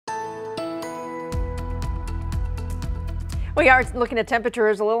We are looking at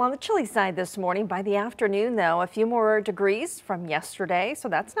temperatures a little on the chilly side this morning. By the afternoon, though, a few more degrees from yesterday, so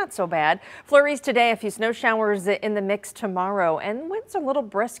that's not so bad. Flurries today, a few snow showers in the mix tomorrow, and winds a little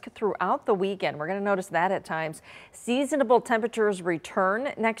brisk throughout the weekend. We're going to notice that at times. Seasonable temperatures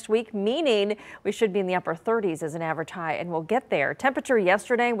return next week, meaning we should be in the upper 30s as an average high, and we'll get there. Temperature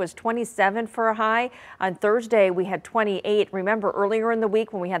yesterday was 27 for a high. On Thursday, we had 28. Remember earlier in the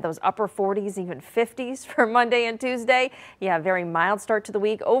week when we had those upper 40s, even 50s for Monday and Tuesday? Yeah, very mild start to the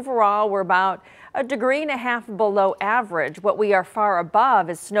week. Overall, we're about a degree and a half below average. What we are far above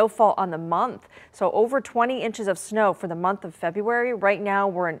is snowfall on the month. So over 20 inches of snow for the month of February. Right now,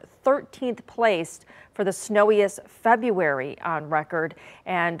 we're in 13th place for the snowiest February on record.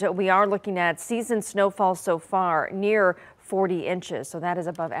 And we are looking at season snowfall so far near 40 inches, so that is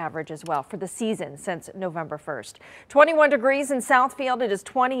above average as well for the season since November 1st. 21 degrees in Southfield. It is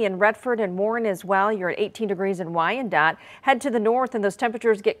 20 in Redford and Warren as well. You're at 18 degrees in Wyandotte. Head to the north and those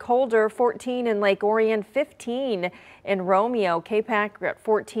temperatures get colder. 14 in Lake Orion, 15 in Romeo. K-Pac, we're at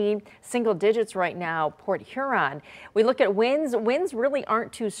 14, single digits right now. Port Huron. We look at winds. Winds really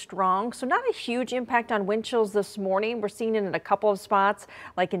aren't too strong, so not a huge impact on wind chills this morning. We're seeing it in a couple of spots,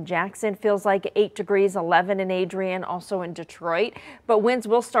 like in Jackson, feels like 8 degrees, 11 in Adrian, also in Detroit, but winds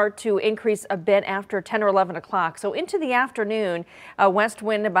will start to increase a bit after 10 or 11 o'clock. So into the afternoon, west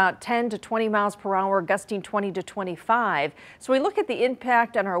wind about 10 to 20 miles per hour, gusting 20 to 25. So we look at the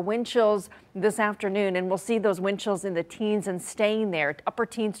impact on our wind chills this afternoon, and we'll see those wind chills in the teens and staying there, upper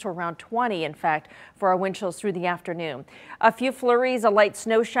teens to around 20, in fact, for our wind chills through the afternoon. A few flurries, a light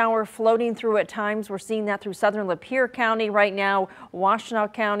snow shower floating through at times. We're seeing that through southern Lapeer County right now,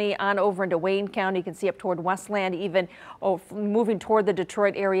 Washtenaw County on over into Wayne County. You can see up toward Westland, even moving toward the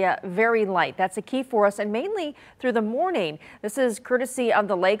Detroit area, very light. That's a key for us, and mainly through the morning. This is courtesy of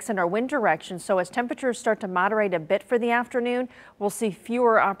the lakes and our wind direction. So as temperatures start to moderate a bit for the afternoon, we'll see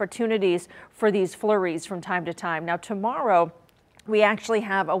fewer opportunities for these flurries from time to time. Now tomorrow, we actually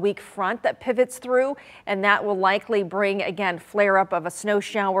have a weak front that pivots through, and that will likely bring, again, flare up of a snow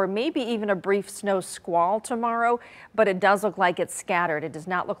shower, maybe even a brief snow squall tomorrow, but it does look like it's scattered. It does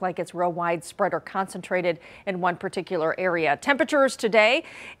not look like it's real widespread or concentrated in one particular area. Temperatures today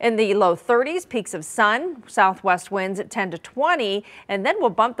in the low 30s, peaks of sun, southwest winds at 10 to 20, and then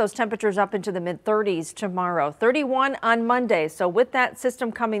we'll bump those temperatures up into the mid 30s tomorrow. 31 on Monday. So with that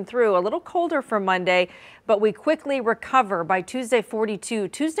system coming through, a little colder for Monday, but we quickly recover by Tuesday. 42.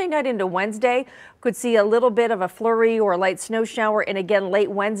 Tuesday night into Wednesday could see a little bit of a flurry or a light snow shower, and again late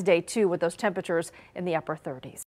Wednesday too with those temperatures in the upper 30s.